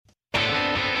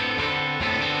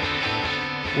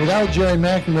Without Jerry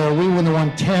McNamara, we would have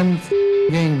won 10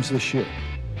 games this year.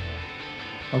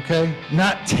 Okay?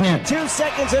 Not 10. 2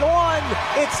 seconds and 1.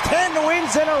 It's 10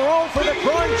 wins in a row for the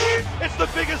Crunch. It's the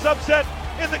biggest upset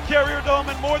in the Carrier Dome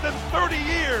in more than 30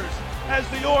 years as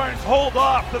the Orange hold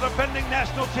off the defending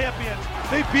national champions.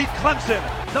 They beat Clemson.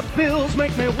 The Bills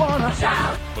make me wanna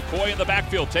shout. McCoy in the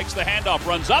backfield takes the handoff,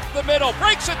 runs up the middle,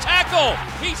 breaks a tackle.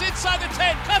 He's inside the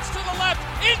 10, cuts to the left,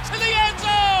 into the end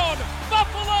zone.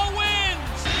 Buffalo wins.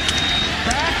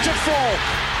 Back to Folk.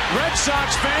 Red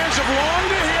Sox fans have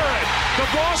longed to hear it. The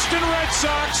Boston Red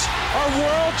Sox are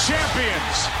world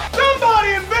champions.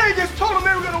 Somebody in Vegas told them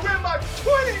they were going to win by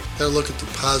 20. Gotta look at the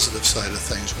positive side of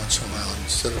things once in a while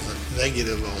instead of the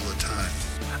negative all the time.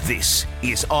 This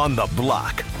is On the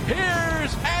Block.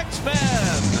 Here's X-Men.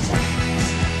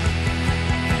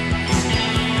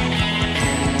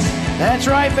 That's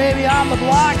right, baby. On the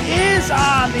Block is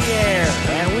on the air.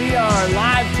 And we are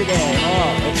live today.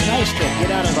 Oh, it's nice to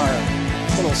get out of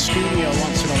our little studio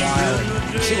once in a while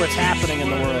and see what's happening in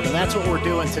the world. And that's what we're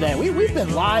doing today. We've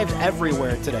been live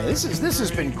everywhere today. This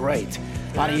has been great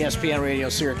on ESPN Radio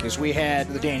Syracuse. We had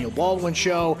the Daniel Baldwin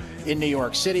Show in New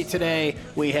York City today.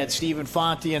 We had Stephen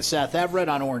Fonte and Seth Everett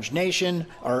on Orange Nation,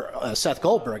 or Seth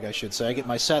Goldberg, I should say. I get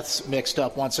my Seths mixed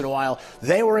up once in a while.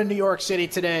 They were in New York City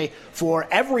today for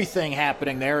everything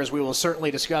happening there, as we will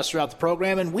certainly discuss throughout the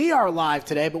program. And we are live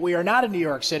today, but we are not in New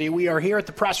York City. We are here at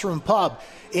the Press Room Pub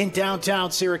in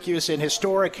downtown Syracuse in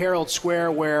historic Herald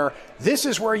Square, where this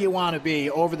is where you want to be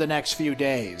over the next few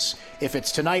days. If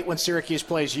it's tonight when Syracuse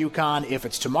plays UConn, if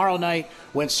it's tomorrow night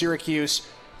when Syracuse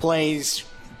plays,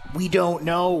 we don't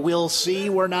know. We'll see.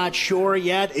 We're not sure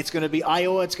yet. It's going to be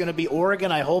Iowa. It's going to be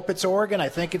Oregon. I hope it's Oregon. I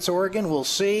think it's Oregon. We'll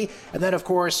see. And then, of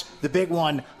course, the big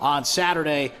one on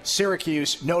Saturday,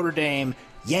 Syracuse, Notre Dame,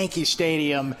 Yankee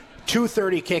Stadium,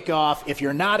 2:30 kickoff. If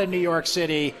you're not in New York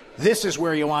City, this is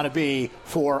where you want to be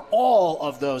for all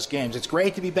of those games. It's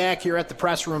great to be back here at the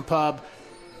Press Room Pub.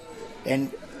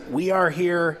 And we are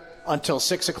here until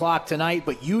 6 o'clock tonight,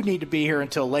 but you need to be here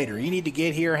until later. You need to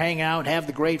get here, hang out, have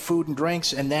the great food and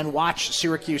drinks, and then watch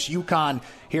Syracuse UConn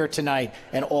here tonight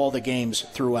and all the games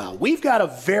throughout. We've got a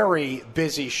very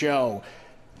busy show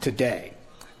today.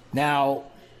 Now,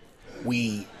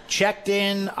 we checked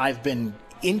in. I've been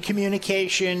in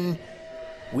communication.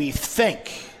 We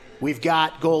think we've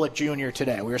got Golic Jr.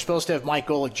 today. We were supposed to have Mike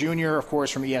Golic Jr., of course,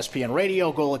 from ESPN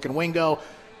Radio, Golic and Wingo,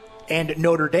 and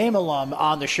Notre Dame alum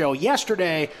on the show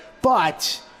yesterday,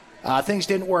 but things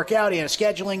didn't work out. He had a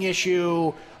scheduling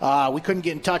issue. We couldn't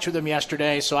get in touch with him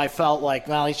yesterday, so I felt like,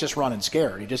 well, he's just running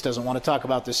scared. He just doesn't want to talk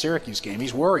about the Syracuse game.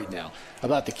 He's worried now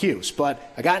about the Cuse. But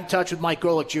I got in touch with Mike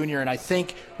Golic Jr., and I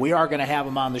think we are going to have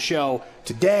him on the show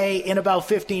today in about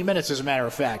 15 minutes, as a matter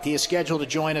of fact. He is scheduled to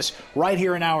join us right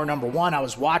here in hour number one. I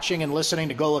was watching and listening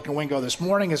to Golic and Wingo this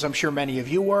morning, as I'm sure many of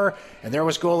you were, and there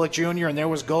was Golic Jr., and there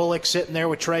was Golic sitting there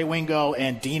with Trey Wingo,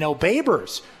 and Dino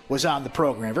Babers was on the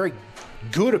program. Very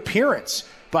good appearance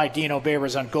by Dino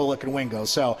Babers on Golic and Wingo.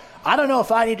 So I don't know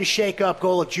if I need to shake up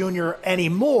Golic Jr.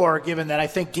 anymore, given that I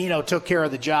think Dino took care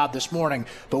of the job this morning,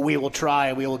 but we will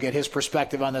try. We will get his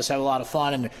perspective on this, have a lot of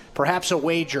fun, and perhaps a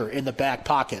wager in the back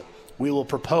pocket we will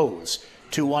propose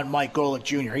to one Mike Golic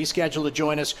Jr. He's scheduled to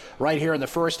join us right here in the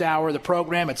first hour of the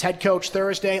program. It's Head Coach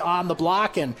Thursday on the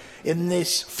block, and in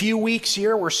this few weeks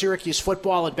here where Syracuse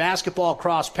football and basketball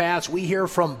cross paths, we hear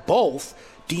from both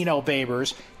Dino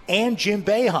Babers and Jim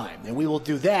Boeheim, and we will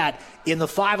do that in the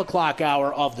 5 o'clock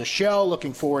hour of the show.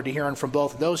 Looking forward to hearing from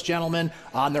both of those gentlemen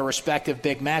on their respective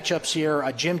big matchups here.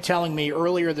 Jim telling me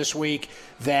earlier this week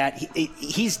that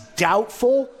he's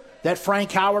doubtful that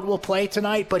Frank Howard will play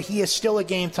tonight, but he is still a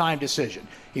game-time decision.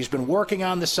 He's been working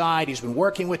on the side. He's been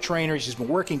working with trainers. He's been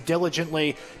working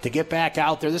diligently to get back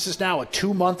out there. This is now a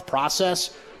 2-month process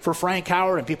for Frank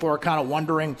Howard, and people are kind of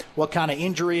wondering what kind of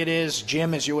injury it is.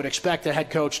 Jim, as you would expect a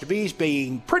head coach to be, he's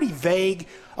being pretty vague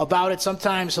about it.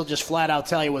 Sometimes he'll just flat out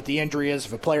tell you what the injury is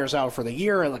if a player's out for the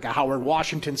year, like a Howard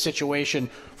Washington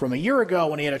situation from a year ago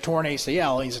when he had a torn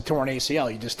ACL. He's a torn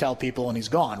ACL. You just tell people and he's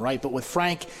gone, right? But with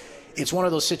Frank, it's one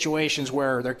of those situations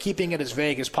where they're keeping it as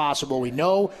vague as possible. We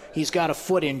know he's got a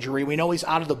foot injury. We know he's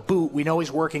out of the boot. We know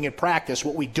he's working at practice.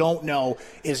 What we don't know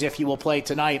is if he will play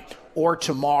tonight or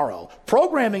tomorrow.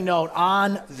 Programming note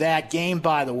on that game,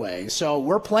 by the way. So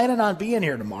we're planning on being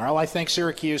here tomorrow. I think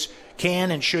Syracuse can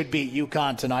and should beat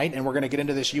UConn tonight, and we're going to get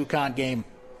into this UConn game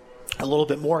a little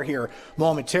bit more here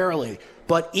momentarily.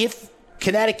 But if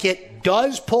Connecticut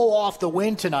does pull off the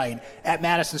win tonight at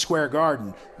Madison Square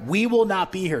Garden, we will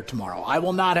not be here tomorrow. I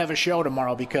will not have a show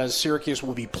tomorrow because Syracuse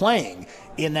will be playing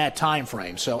in that time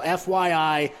frame. So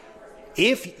FYI,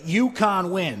 If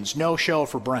UConn wins, no show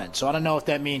for Brent. So I don't know if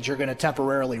that means you're going to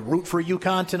temporarily root for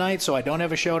UConn tonight, so I don't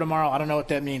have a show tomorrow. I don't know what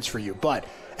that means for you. But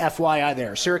FYI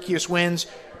there. Syracuse wins.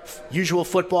 Usual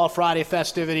football Friday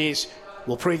festivities.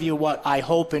 We'll preview what I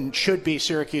hope and should be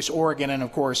Syracuse, Oregon, and,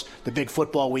 of course, the big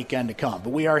football weekend to come.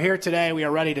 But we are here today. We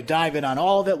are ready to dive in on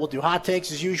all of it. We'll do hot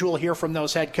takes as usual, hear from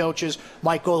those head coaches,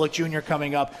 Mike Golick Jr.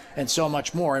 coming up, and so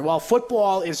much more. And while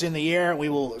football is in the air, we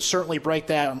will certainly break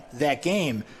down that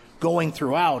game going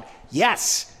throughout.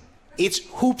 Yes, it's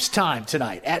hoops time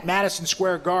tonight at Madison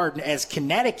Square Garden as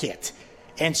Connecticut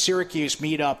and Syracuse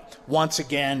meet up once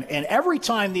again. And every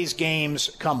time these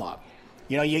games come up,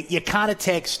 you kind of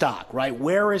take stock, right?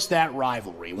 Where is that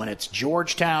rivalry? When it's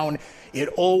Georgetown, it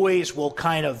always will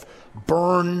kind of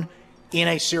burn in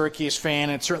a Syracuse fan.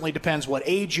 It certainly depends what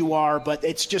age you are, but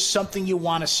it's just something you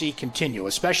want to see continue,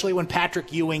 especially when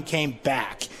Patrick Ewing came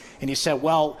back. And he said,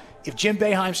 well, if Jim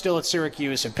Boeheim's still at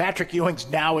Syracuse and Patrick Ewing's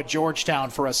now at Georgetown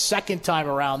for a second time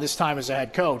around, this time as a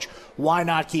head coach, why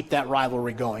not keep that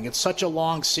rivalry going? It's such a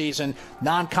long season,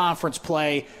 non-conference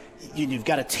play. You've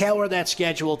got to tailor that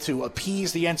schedule to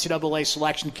appease the NCAA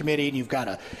selection committee, and you've got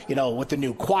to, with the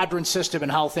new quadrant system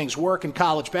and how things work in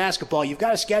college basketball, you've got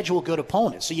to schedule good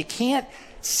opponents. So you can't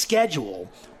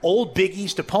schedule old Big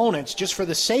East opponents just for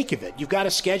the sake of it. You've got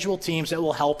to schedule teams that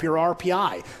will help your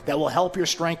RPI, that will help your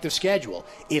strength of schedule.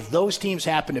 If those teams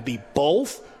happen to be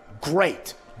both,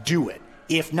 great, do it.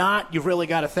 If not, you've really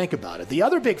got to think about it. The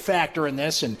other big factor in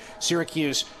this, and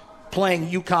Syracuse playing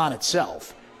UConn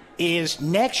itself, is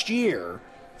next year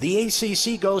the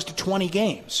ACC goes to 20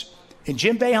 games. And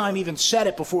Jim Boeheim even said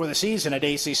it before the season at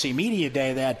ACC Media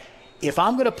Day that if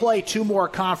I'm going to play 2 more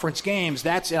conference games,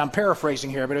 and I'm paraphrasing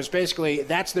here, but it's basically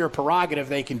that's their prerogative.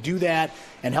 They can do that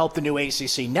and help the new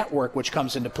ACC network, which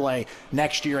comes into play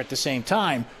next year at the same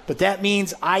time. But that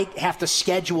means I have to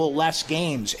schedule less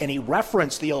games. And he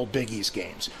referenced the old Big East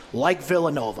games, like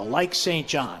Villanova, like St.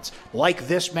 John's, like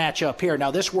this matchup here. Now,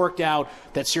 this worked out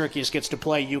that Syracuse gets to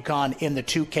play UConn in the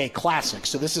 2K Classic.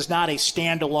 So this is not a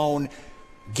standalone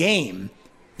game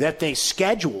that they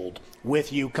scheduled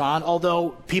with UConn, although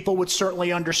people would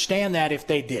certainly understand that if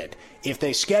they did. If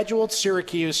they scheduled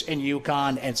Syracuse and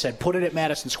UConn and said put it at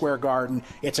Madison Square Garden,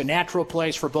 it's a natural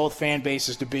place for both fan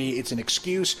bases to be. It's an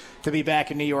excuse to be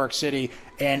back in New York City,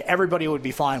 and everybody would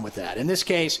be fine with that. In this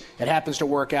case, it happens to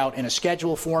work out in a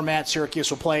schedule format.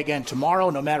 Syracuse will play again tomorrow,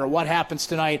 no matter what happens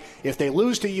tonight. If they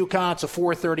lose to UConn, it's a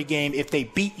 4:30 game. If they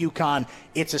beat UConn,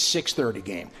 it's a 6:30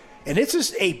 game. And this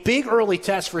is a big early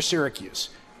test for Syracuse,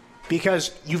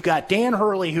 because you've got Dan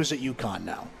Hurley, who's at UConn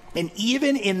now. And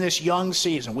even in this young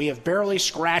season, we have barely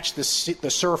scratched the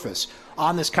surface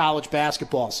on this college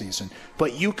basketball season.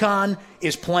 But UConn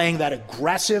is playing that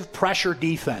aggressive pressure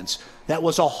defense that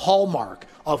was a hallmark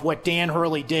of what Dan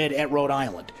Hurley did at Rhode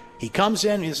Island. He comes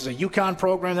in, this is a UConn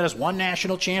program that has won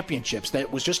national championships,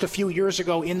 that was just a few years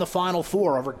ago in the Final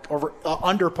Four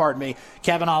under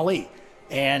Kevin Ali.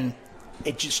 And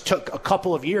it just took a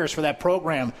couple of years for that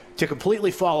program to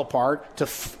completely fall apart, to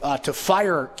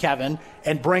fire Kevin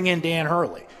and bring in Dan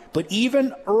Hurley. But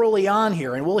even early on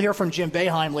here, and we'll hear from Jim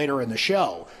Boeheim later in the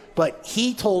show, but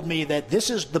he told me that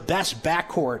this is the best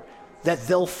backcourt that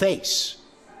they'll face.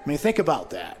 I mean, think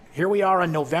about that. Here we are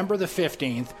on November the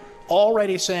 15th,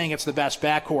 already saying it's the best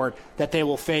backcourt that they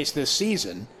will face this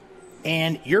season,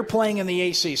 and you're playing in the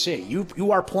ACC.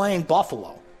 You are playing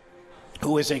Buffalo,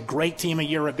 who is a great team a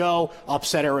year ago,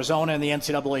 upset Arizona in the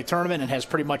NCAA tournament and has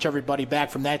pretty much everybody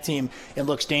back from that team and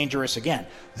looks dangerous again.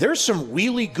 There's some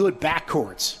really good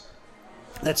backcourts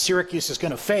that Syracuse is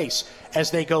going to face as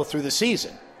they go through the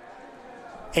season.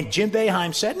 And Jim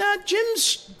Boeheim said,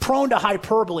 Jim's prone to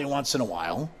hyperbole once in a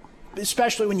while,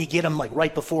 especially when you get him like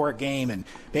right before a game and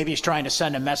maybe he's trying to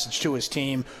send a message to his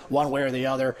team one way or the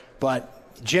other. But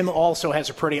Jim also has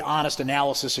a pretty honest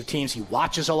analysis of teams. He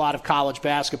watches a lot of college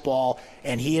basketball,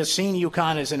 and he has seen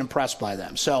UConn and isn't impressed by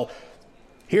them. So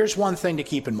here's one thing to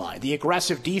keep in mind. The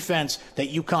aggressive defense that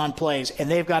UConn plays,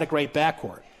 and they've got a great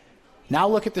backcourt. Now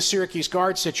look at the Syracuse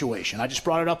guard situation. I just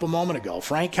brought it up a moment ago.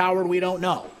 Frank Howard, we don't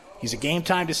know. He's a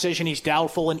game-time decision. He's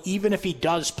doubtful, and even if he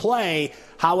does play,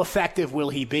 how effective will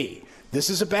he be? This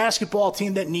is a basketball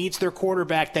team that needs their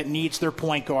quarterback, that needs their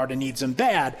point guard, and needs him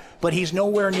bad, but he's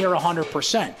nowhere near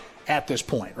 100% at this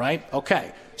point, right?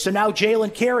 Okay, so now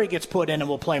Jalen Carey gets put in and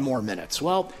will play more minutes.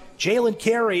 Well, Jalen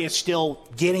Carey is still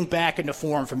getting back into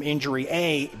form from injury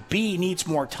A. B needs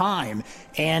more time,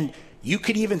 and you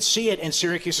could even see it in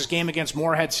Syracuse's game against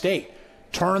Morehead State.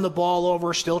 Turning the ball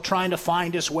over, still trying to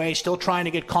find his way, still trying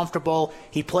to get comfortable.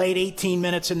 He played 18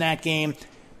 minutes in that game.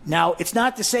 Now, it's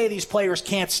not to say these players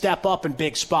can't step up in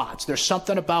big spots. There's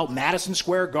something about Madison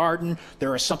Square Garden.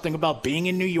 There is something about being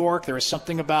in New York. There is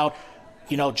something about,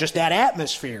 just that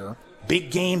atmosphere,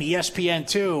 big game,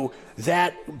 ESPN2,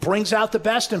 that brings out the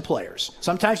best in players.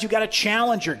 Sometimes you got to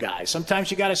challenge your guys.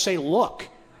 Sometimes you got to say, look,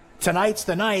 tonight's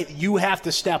the night. You have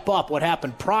to step up. What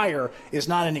happened prior is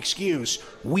not an excuse.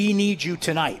 We need you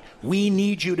tonight. We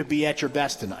need you to be at your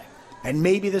best tonight. And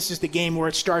maybe this is the game where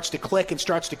it starts to click and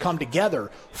starts to come together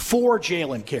for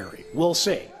Jalen Carey. We'll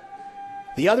see.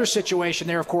 The other situation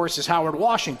there, of course, is Howard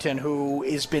Washington, who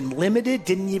has been limited,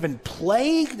 didn't even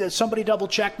play. Somebody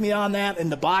double-checked me on that in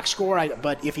the box score,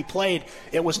 but if he played,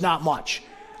 it was not much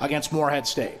against Morehead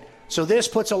State. So this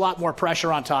puts a lot more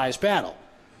pressure on Tyus Battle,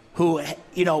 who,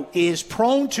 is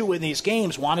prone to, in these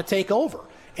games, want to take over.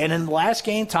 And in the last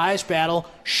game, Tyus Battle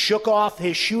shook off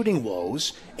his shooting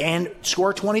woes and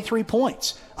scored 23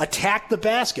 points. Attacked the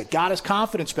basket, got his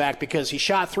confidence back because he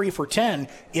shot 3 for 10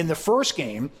 in the first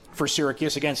game for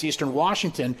Syracuse against Eastern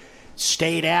Washington.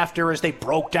 Stayed after as they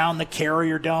broke down the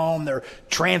Carrier Dome. They're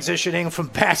transitioning from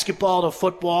basketball to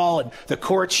football, and the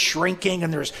court's shrinking,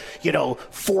 and there's,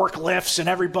 forklifts and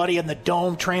everybody in the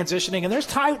dome transitioning. And there's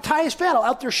Tyus Battle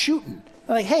out there shooting.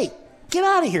 They're like, hey, get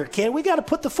out of here, kid. We got to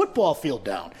put the football field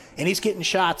down. And he's getting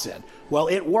shots in. Well,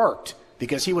 it worked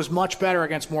because he was much better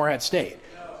against Morehead State.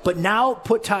 But now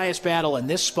put Tyus Battle in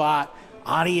this spot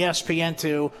on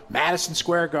ESPN2, Madison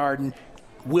Square Garden.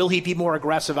 Will he be more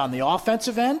aggressive on the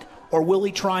offensive end, or will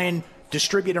he try and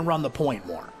distribute and run the point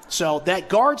more? So that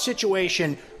guard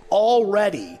situation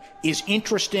already is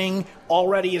interesting,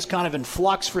 already is kind of in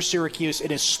flux for Syracuse.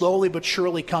 It is slowly but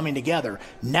surely coming together.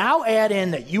 Now add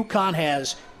in that UConn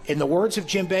has, in the words of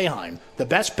Jim Boeheim, the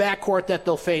best backcourt that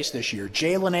they'll face this year.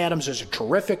 Jalen Adams is a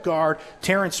terrific guard.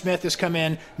 Terrence Smith has come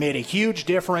in, made a huge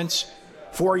difference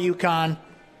for UConn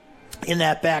in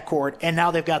that backcourt, and now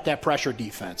they've got that pressure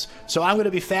defense. So I'm going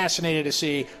to be fascinated to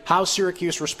see how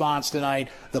Syracuse responds tonight.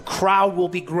 The crowd will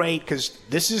be great because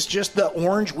this is just the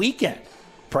Orange weekend.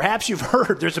 Perhaps you've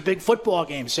heard there's a big football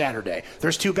game Saturday.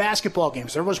 There's 2 basketball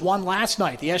games. There was one last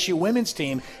night. The SU women's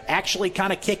team actually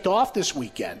kind of kicked off this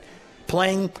weekend,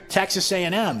 playing Texas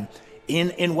A&M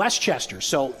in Westchester.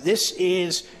 So this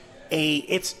is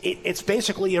it's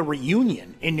basically a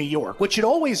reunion in New York, which it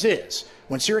always is.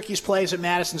 When Syracuse plays at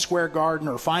Madison Square Garden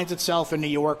or finds itself in New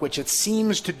York, which it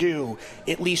seems to do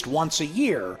at least once a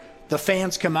year, the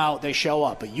fans come out, they show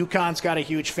up. But UConn's got a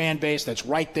huge fan base that's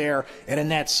right there and in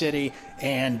that city,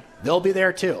 and they'll be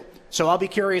there too. So I'll be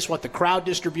curious what the crowd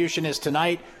distribution is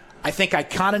tonight. I think I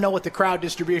kind of know what the crowd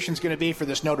distribution is going to be for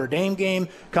this Notre Dame game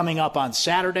coming up on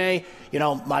Saturday.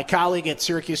 My colleague at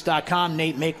Syracuse.com,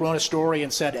 Nate Make, wrote a story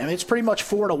and said, it's pretty much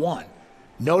 4-1.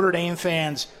 Notre Dame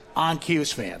fans on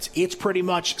Cuse fans. It's pretty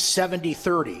much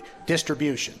 70-30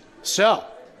 distribution. So,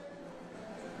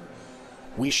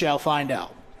 we shall find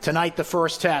out. Tonight, the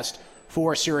first test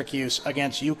for Syracuse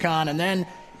against UConn. And then,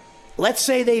 let's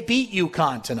say they beat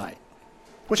UConn tonight,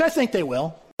 which I think they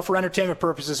will. For entertainment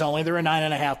purposes only, they're a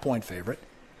 9.5-point favorite.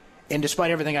 And despite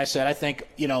everything I said, I think,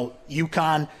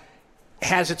 UConn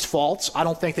has its faults. I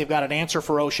don't think they've got an answer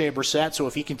for O'Shea Brissett. So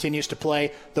if he continues to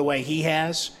play the way he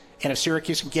has, and if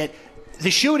Syracuse can get... The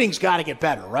shooting's got to get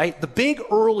better, right? The big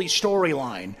early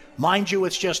storyline, mind you,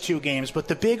 it's just 2 games, but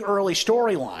the big early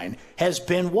storyline has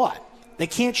been what? They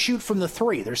can't shoot from the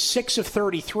 3. They're 6 of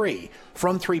 33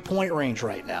 from three-point range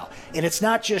right now. And it's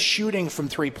not just shooting from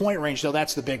three-point range, though.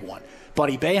 That's the big one.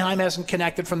 Buddy Boeheim hasn't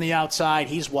connected from the outside.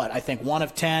 He's what? I think 1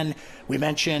 of 10. We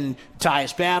mentioned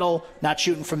Tyus Battle not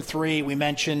shooting from 3. We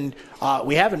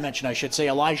haven't mentioned, I should say,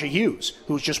 Elijah Hughes,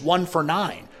 who's just 1 for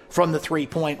 9 from the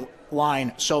three-point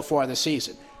line so far this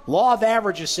season. Law of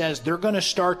averages says they're going to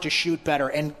start to shoot better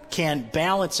and can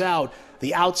balance out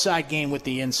the outside game with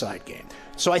the inside game.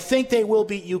 So I think they will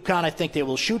beat UConn. I think they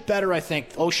will shoot better. I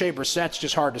think O'Shea Brissett's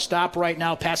just hard to stop right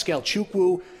now. Pascal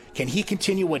Chukwu, can he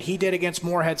continue what he did against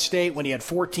Morehead State when he had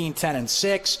 14, 10, and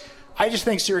 6? I just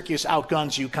think Syracuse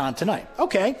outguns UConn tonight.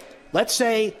 Okay, let's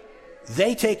say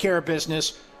they take care of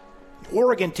business.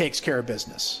 Oregon takes care of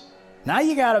business. Now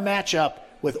you got a matchup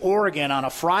with Oregon on a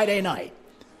Friday night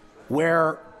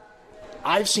where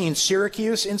I've seen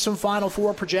Syracuse in some Final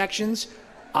Four projections,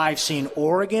 I've seen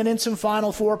Oregon in some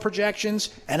Final Four projections,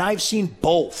 and I've seen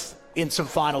both in some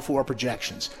Final Four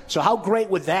projections. So how great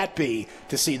would that be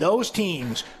to see those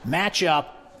teams match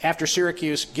up after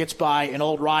Syracuse gets by an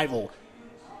old rival,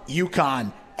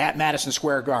 UConn, at Madison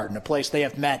Square Garden, a place they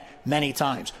have met many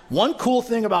times. One cool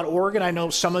thing about Oregon, I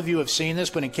know some of you have seen this,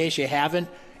 but in case you haven't,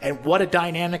 and what a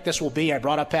dynamic this will be. I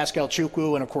brought up Pascal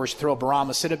Chukwu, and of course throw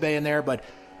Barama Sidibe in there, but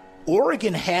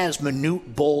Oregon has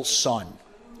Manute Bol's son,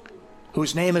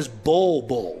 whose name is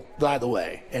Bull, by the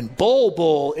way. And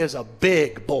Bull is a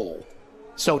big bull.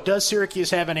 So does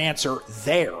Syracuse have an answer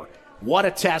there? What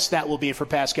a test that will be for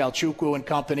Pascal Chukwu and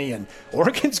company. And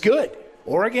Oregon's good.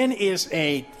 Oregon is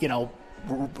a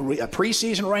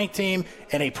preseason ranked team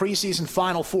and a preseason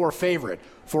Final Four favorite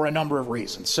for a number of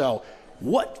reasons. So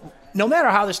no matter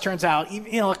how this turns out,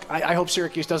 I hope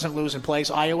Syracuse doesn't lose and plays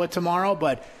Iowa tomorrow,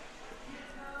 but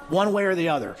one way or the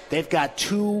other, they've got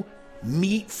 2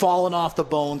 meat falling off the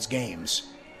bones games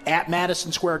at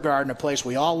Madison Square Garden, a place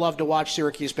we all love to watch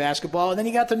Syracuse basketball. And then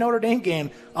you got the Notre Dame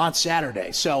game on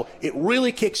Saturday. So it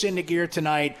really kicks into gear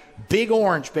tonight. Big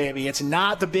Orange, baby. It's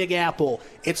not the Big Apple.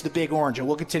 It's the Big Orange. And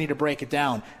we'll continue to break it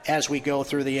down as we go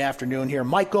through the afternoon here.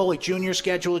 Mike Golick Jr.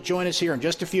 scheduled to join us here in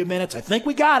just a few minutes. I think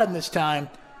we got him this time.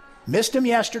 Missed him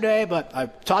yesterday, but I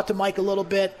talked to Mike a little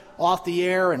bit off the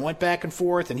air and went back and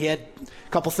forth, and he had a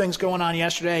couple things going on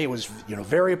yesterday. He was,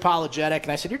 very apologetic,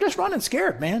 and I said, "You're just running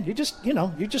scared, man. You just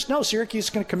know Syracuse is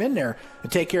going to come in there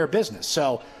and take care of business."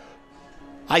 So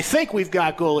I think we've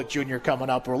got Golick Jr. coming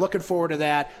up. We're looking forward to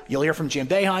that. You'll hear from Jim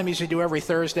Boeheim as you do every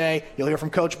Thursday. You'll hear from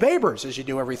Coach Babers as you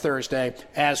do every Thursday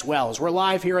as well. As we're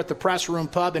live here at the Press Room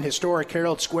Pub in historic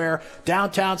Herald Square,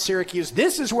 downtown Syracuse.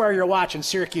 This is where you're watching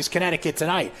Syracuse, Connecticut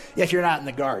tonight if you're not in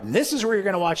the Garden. This is where you're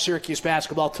going to watch Syracuse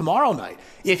basketball tomorrow night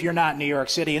if you're not in New York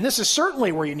City. And this is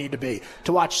certainly where you need to be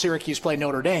to watch Syracuse play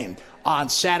Notre Dame on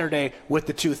Saturday with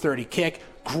the 2:30 kick.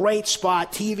 Great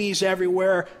spot, TVs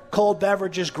everywhere, cold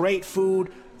beverages, great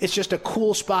food. It's just a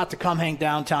cool spot to come hang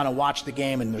downtown and watch the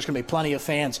game, and there's going to be plenty of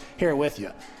fans here with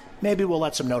you. Maybe we'll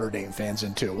let some Notre Dame fans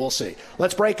in, too. We'll see.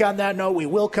 Let's break on that note. We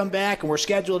will come back, and we're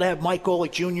scheduled to have Mike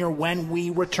Golick Jr. when we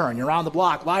return. You're on the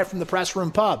block, live from the Press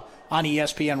Room Pub on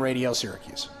ESPN Radio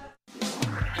Syracuse.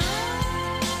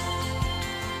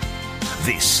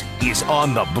 This is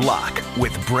On the Block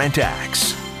with Brent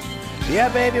Axe. Yeah,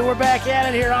 baby, we're back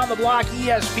at it here on the block,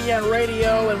 ESPN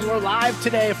Radio, and we're live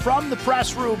today from the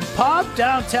Press Room Pub,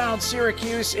 downtown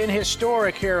Syracuse in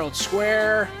historic Herald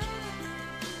Square.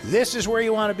 This is where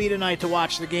you want to be tonight to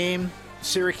watch the game.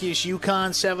 Syracuse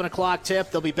UConn, 7 o'clock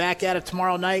tip. They'll be back at it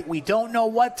tomorrow night. We don't know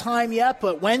what time yet,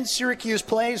 but when Syracuse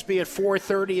plays, be it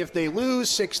 4:30 if they lose,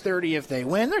 6:30 if they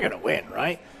win, they're going to win,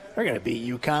 right? They're going to beat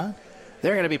UConn.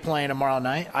 They're going to be playing tomorrow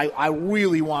night. I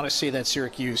really want to see that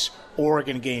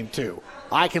Syracuse-Oregon game, too.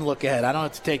 I can look ahead. I don't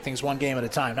have to take things one game at a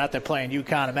time. Not that playing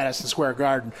UConn at Madison Square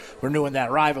Garden, renewing that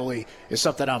rivalry, is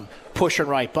something I'm pushing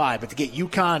right by. But to get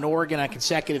UConn and Oregon on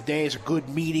consecutive days, a good,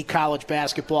 meaty college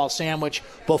basketball sandwich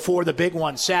before the big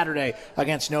one Saturday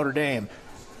against Notre Dame.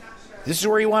 This is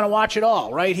where you want to watch it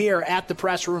all, right here at the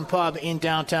Press Room Pub in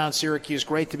downtown Syracuse.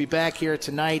 Great to be back here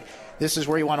tonight. This is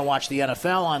where you want to watch the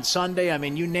NFL on Sunday. I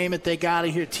mean, you name it, they got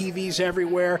it here. TVs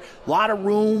everywhere. A lot of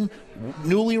room,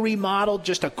 newly remodeled.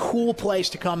 Just a cool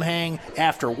place to come hang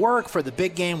after work for the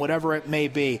big game, whatever it may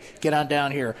be. Get on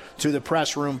down here to the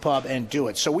Press Room Pub and do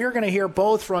it. So we're going to hear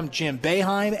both from Jim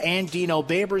Boeheim and Dino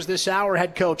Babers this hour.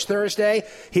 Head Coach Thursday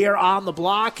here on the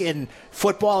block. In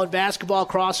football and basketball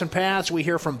crossing paths, we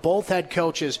hear from both head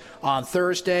coaches on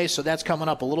Thursday. So that's coming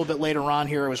up a little bit later on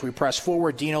here as we press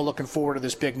forward. Dino looking forward to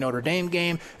this big Notre Dame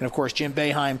game. And, of course, Jim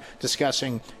Boeheim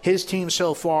discussing his team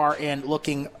so far and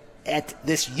looking at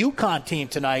this UConn team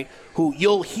tonight, who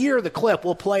you'll hear the clip.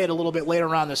 We'll play it a little bit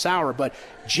later on this hour. But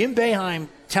Jim Boeheim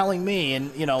telling me,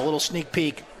 and, a little sneak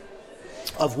peek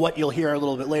of what you'll hear a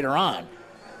little bit later on,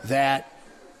 that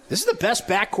this is the best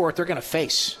backcourt they're going to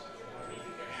face.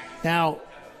 Now,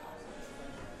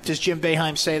 does Jim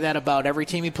Boeheim say that about every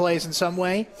team he plays in some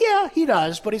way? Yeah, he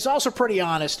does, but he's also pretty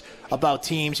honest about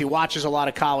teams. He watches a lot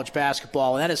of college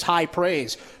basketball, and that is high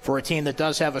praise for a team that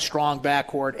does have a strong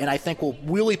backcourt, and I think will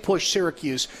really push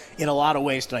Syracuse in a lot of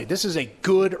ways tonight. This is a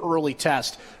good early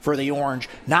test for the Orange,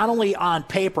 not only on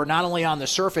paper, not only on the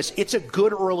surface. It's a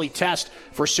good early test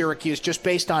for Syracuse just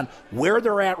based on where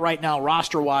they're at right now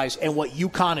roster-wise and what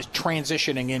UConn is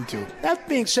transitioning into. That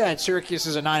being said, Syracuse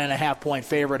is a 9.5-point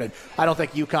favorite, and I don't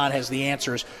think UConn has the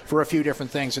answers for a few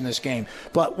different things in this game.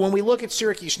 But when we look at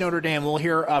Syracuse Notre Dame, we'll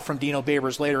hear from Dino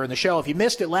Babers later in the show. If you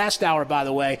missed it last hour, by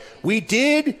the way, we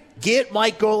did get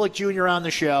Mike Golick Jr. on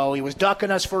the show. He was ducking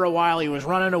us for a while. He was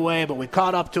running away, but we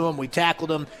caught up to him. We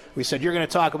tackled him. We said, you're going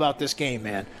to talk about this game,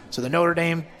 man. So the Notre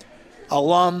Dame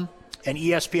alum and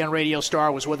ESPN radio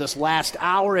star was with us last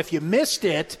hour. If you missed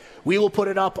it, we will put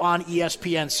it up on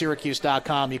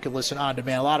ESPNSyracuse.com. You can listen on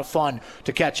demand. A lot of fun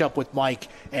to catch up with Mike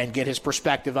and get his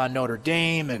perspective on Notre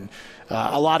Dame and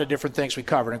a lot of different things we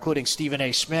covered, including Stephen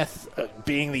A. Smith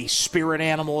being the spirit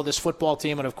animal of this football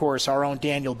team, and, of course, our own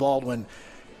Daniel Baldwin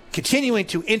continuing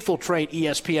to infiltrate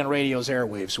ESPN Radio's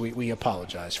airwaves. We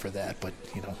apologize for that. But,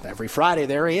 every Friday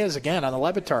there he is again on the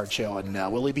Le Batard Show. And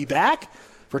will he be back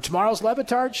for tomorrow's Le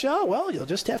Batard Show? Well, you'll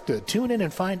just have to tune in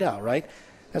and find out, right?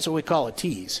 That's what we call a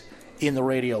tease in the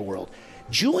radio world.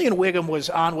 Julian Wiggum was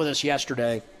on with us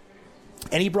yesterday,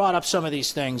 and he brought up some of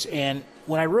these things. And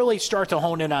when I really start to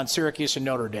hone in on Syracuse and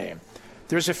Notre Dame,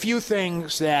 there's a few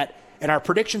things that, and our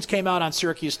predictions came out on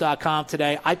Syracuse.com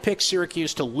today. I picked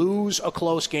Syracuse to lose a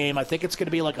close game. I think it's going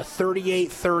to be like a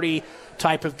 38-30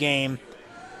 type of game.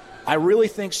 I really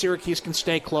think Syracuse can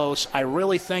stay close. I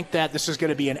really think that this is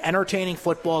going to be an entertaining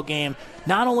football game,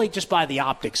 not only just by the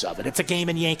optics of it. It's a game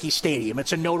in Yankee Stadium.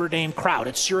 It's a Notre Dame crowd.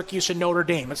 It's Syracuse and Notre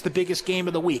Dame. It's the biggest game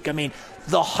of the week. I mean,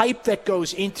 the hype that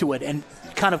goes into it and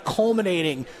kind of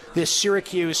culminating this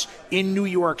Syracuse in New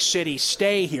York City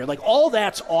stay here, like all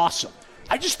that's awesome.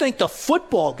 I just think the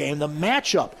football game, the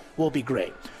matchup, will be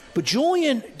great. But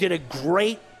Julian did a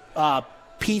great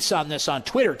piece on this on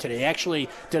Twitter today. He actually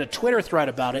did a Twitter thread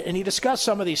about it, and he discussed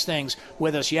some of these things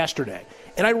with us yesterday.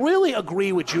 And I really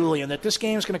agree with Julian that this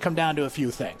game is going to come down to a few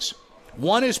things.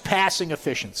 One is passing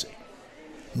efficiency.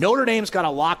 Notre Dame's got a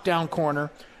lockdown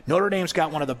corner. Notre Dame's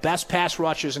got one of the best pass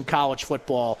rushes in college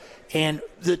football. And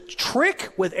the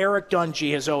trick with Eric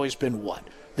Dungey has always been what?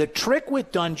 The trick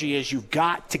with Dungey is you've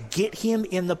got to get him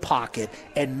in the pocket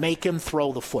and make him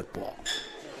throw the football.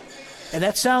 And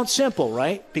that sounds simple,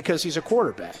 right? Because he's a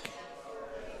quarterback.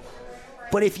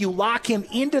 But if you lock him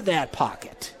into that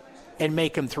pocket and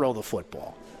make him throw the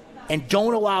football, and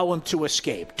don't allow him to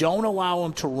escape, don't allow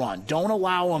him to run, don't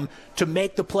allow him to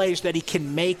make the plays that he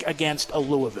can make against a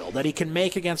Louisville, that he can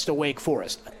make against a Wake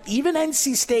Forest, even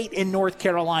NC State in North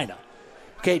Carolina.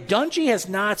 Okay, Dungey has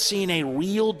not seen a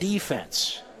real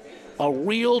defense, a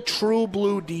real true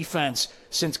blue defense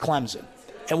since Clemson.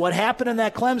 And what happened in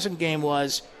that Clemson game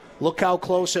was, look how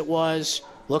close it was.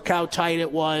 Look how tight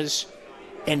it was.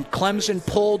 And Clemson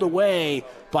pulled away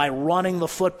by running the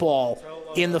football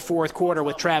in the fourth quarter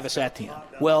with Travis Etienne.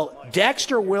 Well,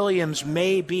 Dexter Williams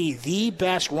may be the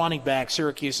best running back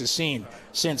Syracuse has seen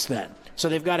since then. So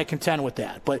they've got to contend with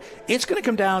that. But it's going to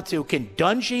come down to, can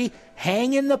Dungey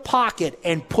hang in the pocket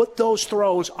and put those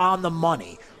throws on the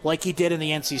money like he did in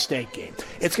the NC State game?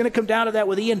 It's going to come down to that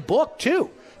with Ian Book, too.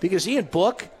 Because Ian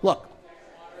Book, look,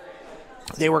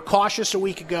 they were cautious a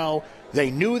week ago. They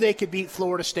knew they could beat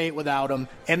Florida State without him,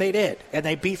 and they did. And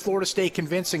they beat Florida State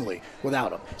convincingly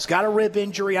without him. He's got a rib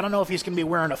injury. I don't know if he's going to be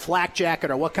wearing a flak jacket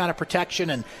or what kind of protection.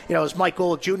 And, as Mike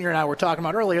Golick Jr. and I were talking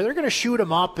about earlier, they're going to shoot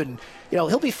him up, and,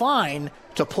 he'll be fine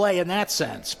to play in that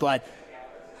sense. But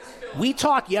we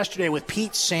talked yesterday with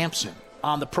Pete Sampson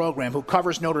on the program, who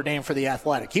covers Notre Dame for The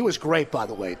Athletic. He was great, by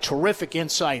the way. Terrific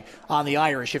insight on the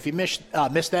Irish. If you missed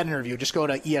that interview, just go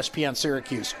to ESPN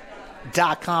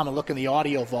Syracuse.com and look in the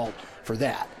audio vault for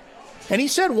that. And he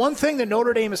said one thing that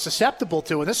Notre Dame is susceptible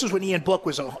to, and this is when Ian Book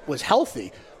was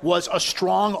healthy, was a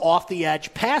strong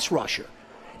off-the-edge pass rusher.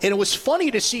 And it was funny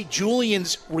to see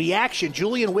Julian's reaction.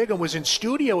 Julian Wiggum was in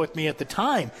studio with me at the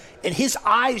time, and his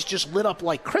eyes just lit up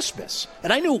like Christmas.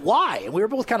 And I knew why. And we were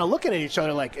both kind of looking at each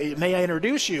other like, may I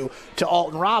introduce you to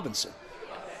Alton Robinson?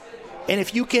 And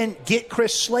if you can get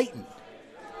Chris Slayton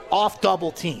off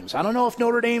double teams. I don't know if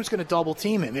Notre Dame's going to double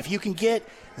team him. If you can get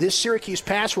this Syracuse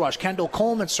pass rush, Kendall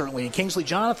Coleman certainly, and Kingsley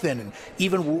Jonathan, and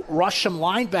even rush some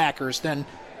linebackers, then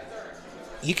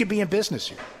you could be in business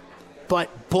here.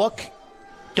 But Book,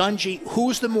 Dungey,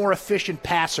 who's the more efficient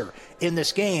passer in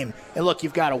this game? And look,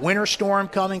 you've got a winter storm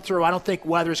coming through. I don't think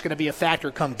weather's going to be a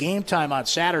factor come game time on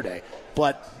Saturday.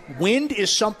 But wind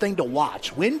is something to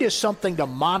watch. Wind is something to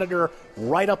monitor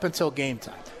right up until game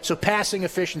time. So passing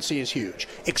efficiency is huge.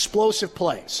 Explosive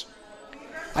plays.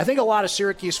 I think a lot of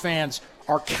Syracuse fans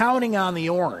are counting on the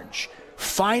Orange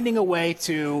finding a way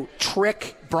to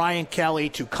trick Brian Kelly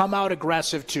to come out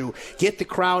aggressive, to get the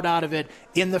crowd out of it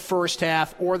in the first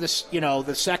half or the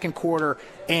second quarter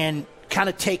and kind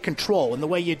of take control. And the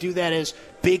way you do that is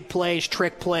big plays,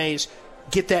 trick plays,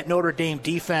 get that Notre Dame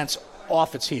defense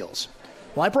off its heels.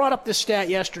 Well, I brought up this stat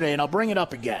yesterday, and I'll bring it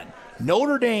up again.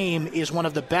 Notre Dame is one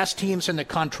of the best teams in the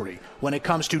country when it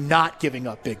comes to not giving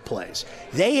up big plays.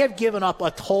 They have given up a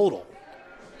total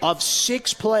of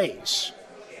 6 plays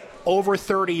over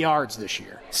 30 yards this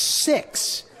year.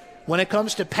 6. When it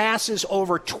comes to passes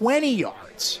over 20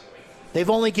 yards, they've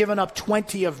only given up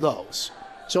 20 of those.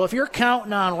 So if you're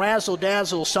counting on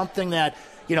razzle-dazzle, something that,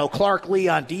 Clark Lee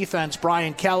on defense,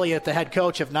 Brian Kelly at the head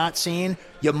coach have not seen,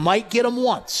 you might get them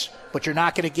once, but you're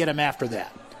not going to get them after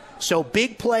that. So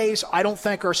big plays, I don't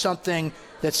think, are something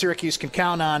that Syracuse can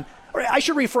count on. Or I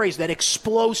should rephrase that,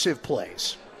 explosive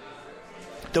plays.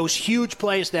 Those huge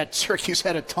plays that Syracuse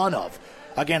had a ton of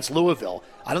against Louisville.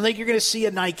 I don't think you're going to see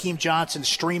a Nykeem Johnson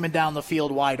streaming down the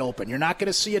field wide open. You're not going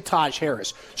to see a Taj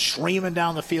Harris streaming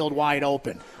down the field wide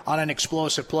open on an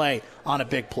explosive play, on a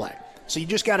big play. So you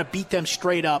just got to beat them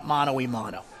straight up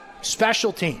mano-a-mano.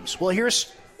 Special teams. Well,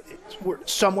 here's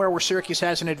somewhere where Syracuse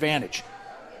has an advantage.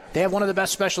 They have one of the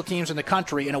best special teams in the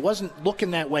country, and it wasn't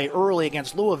looking that way early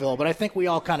against Louisville, but I think we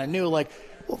all kind of knew, well,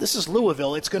 this is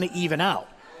Louisville. It's going to even out.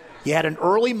 You had an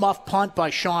early muff punt by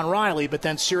Sean Riley, but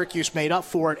then Syracuse made up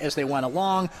for it as they went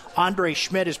along. Andre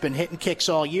Schmidt has been hitting kicks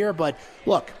all year, but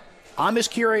look, I'm as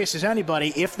curious as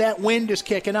anybody. If that wind is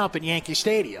kicking up at Yankee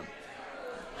Stadium,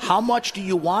 how much do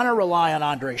you want to rely on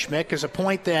Andre Schmidt? Because a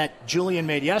point that Julian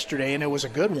made yesterday, and it was a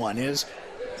good one, is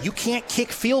you can't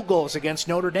kick field goals against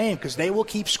Notre Dame because they will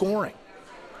keep scoring.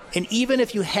 And even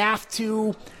if you have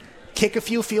to kick a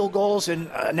few field goals, and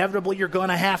inevitably you're going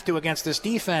to have to against this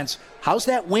defense, how's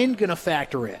that wind going to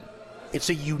factor in? It's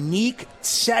a unique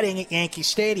setting at Yankee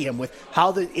Stadium with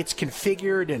how it's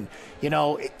configured, and,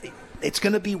 it's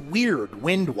going to be weird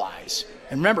wind-wise.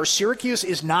 And remember, Syracuse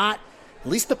is not, at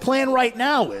least the plan right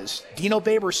now is, Dino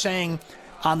Babers saying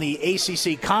on the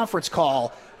ACC conference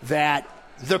call that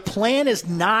the plan is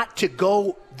not to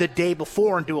go the day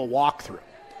before and do a walkthrough.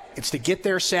 It's to get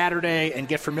there Saturday and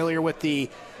get familiar with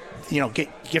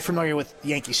get familiar with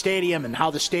Yankee Stadium and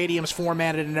how the stadium's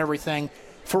formatted and everything.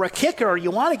 For a kicker, you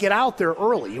want to get out there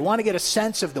early. You want to get a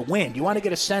sense of the wind. You want to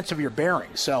get a sense of your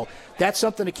bearings. So that's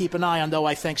something to keep an eye on, though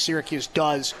I think Syracuse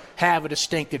does have a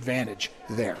distinct advantage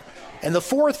there. And the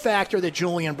fourth factor that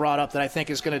Julian brought up that I think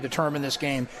is going to determine this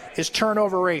game is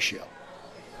turnover ratio.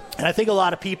 And I think a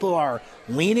lot of people are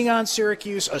leaning on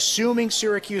Syracuse, assuming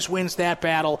Syracuse wins that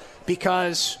battle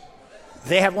because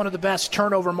they have one of the best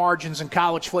turnover margins in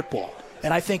college football.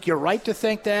 And I think you're right to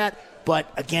think that.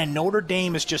 But, again, Notre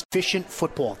Dame is just an efficient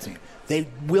football team. They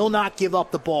will not give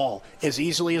up the ball as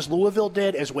easily as Louisville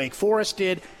did, as Wake Forest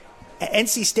did.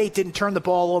 NC State didn't turn the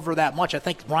ball over that much. I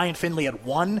think Ryan Finley had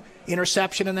one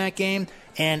interception in that game,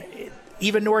 and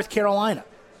even North Carolina.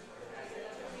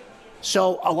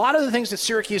 So a lot of the things that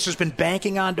Syracuse has been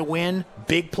banking on to win,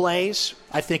 big plays,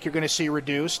 I think you're going to see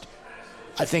reduced.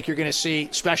 I think you're going to see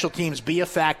special teams be a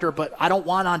factor, but I don't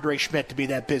want Andre Schmidt to be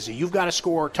that busy. You've got to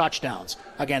score touchdowns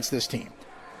against this team.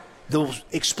 Those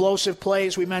explosive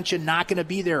plays we mentioned, not going to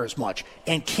be there as much.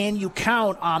 And can you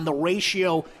count on the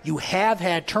ratio you have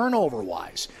had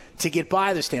turnover-wise to get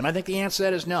by this team? I think the answer to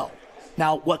that is no.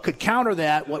 Now, what could counter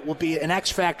that, what will be an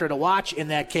X factor to watch in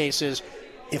that case is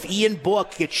if Ian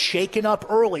Book gets shaken up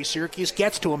early, Syracuse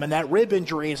gets to him, and that rib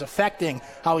injury is affecting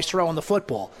how he's throwing the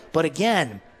football. But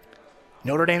again,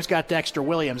 Notre Dame's got Dexter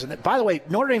Williams. And by the way,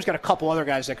 Notre Dame's got a couple other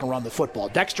guys that can run the football.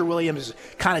 Dexter Williams is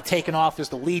kind of taken off as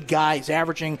the lead guy. He's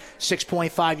averaging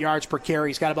 6.5 yards per carry.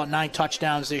 He's got about 9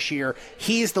 touchdowns this year.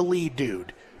 He's the lead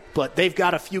dude. But they've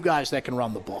got a few guys that can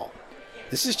run the ball.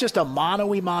 This is just a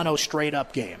mano-a-mano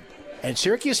straight-up game. And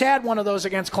Syracuse had one of those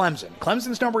against Clemson.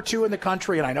 Clemson's number 2 in the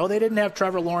country, and I know they didn't have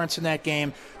Trevor Lawrence in that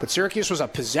game, but Syracuse was a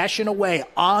possession away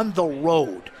on the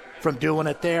road from doing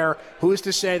it there. Who's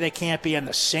to say they can't be in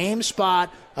the same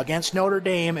spot against Notre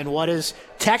Dame in what is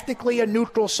technically a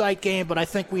neutral site game, but I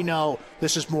think we know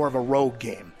this is more of a road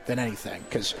game than anything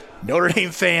because Notre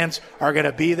Dame fans are going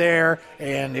to be there,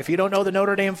 and if you don't know the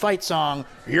Notre Dame fight song,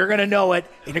 you're going to know it,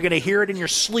 and you're going to hear it in your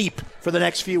sleep for the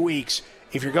next few weeks.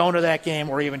 If you're going to that game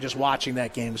or even just watching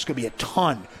that game, there's going to be a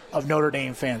ton of Notre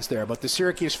Dame fans there. But the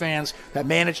Syracuse fans that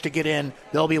managed to get in,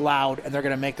 they'll be loud, and they're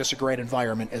going to make this a great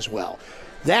environment as well.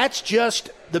 That's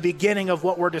just the beginning of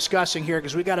what we're discussing here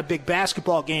because we got a big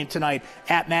basketball game tonight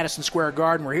at Madison Square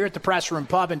Garden. We're here at the Press Room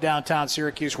Pub in downtown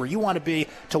Syracuse where you want to be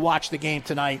to watch the game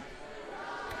tonight.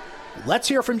 Let's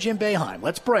hear from Jim Boeheim.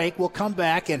 Let's break. We'll come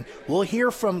back, and we'll hear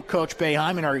from Coach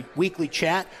Boeheim in our weekly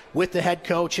chat with the head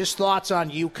coach, his thoughts on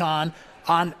UConn,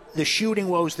 on the shooting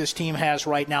woes this team has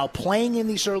right now, playing in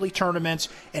these early tournaments,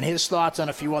 and his thoughts on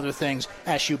a few other things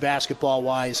SU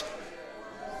basketball-wise.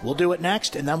 We'll do it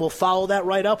next, and then we'll follow that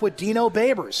right up with Dino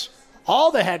Babers.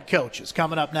 All the head coaches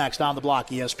coming up next on The Block,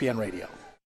 ESPN Radio.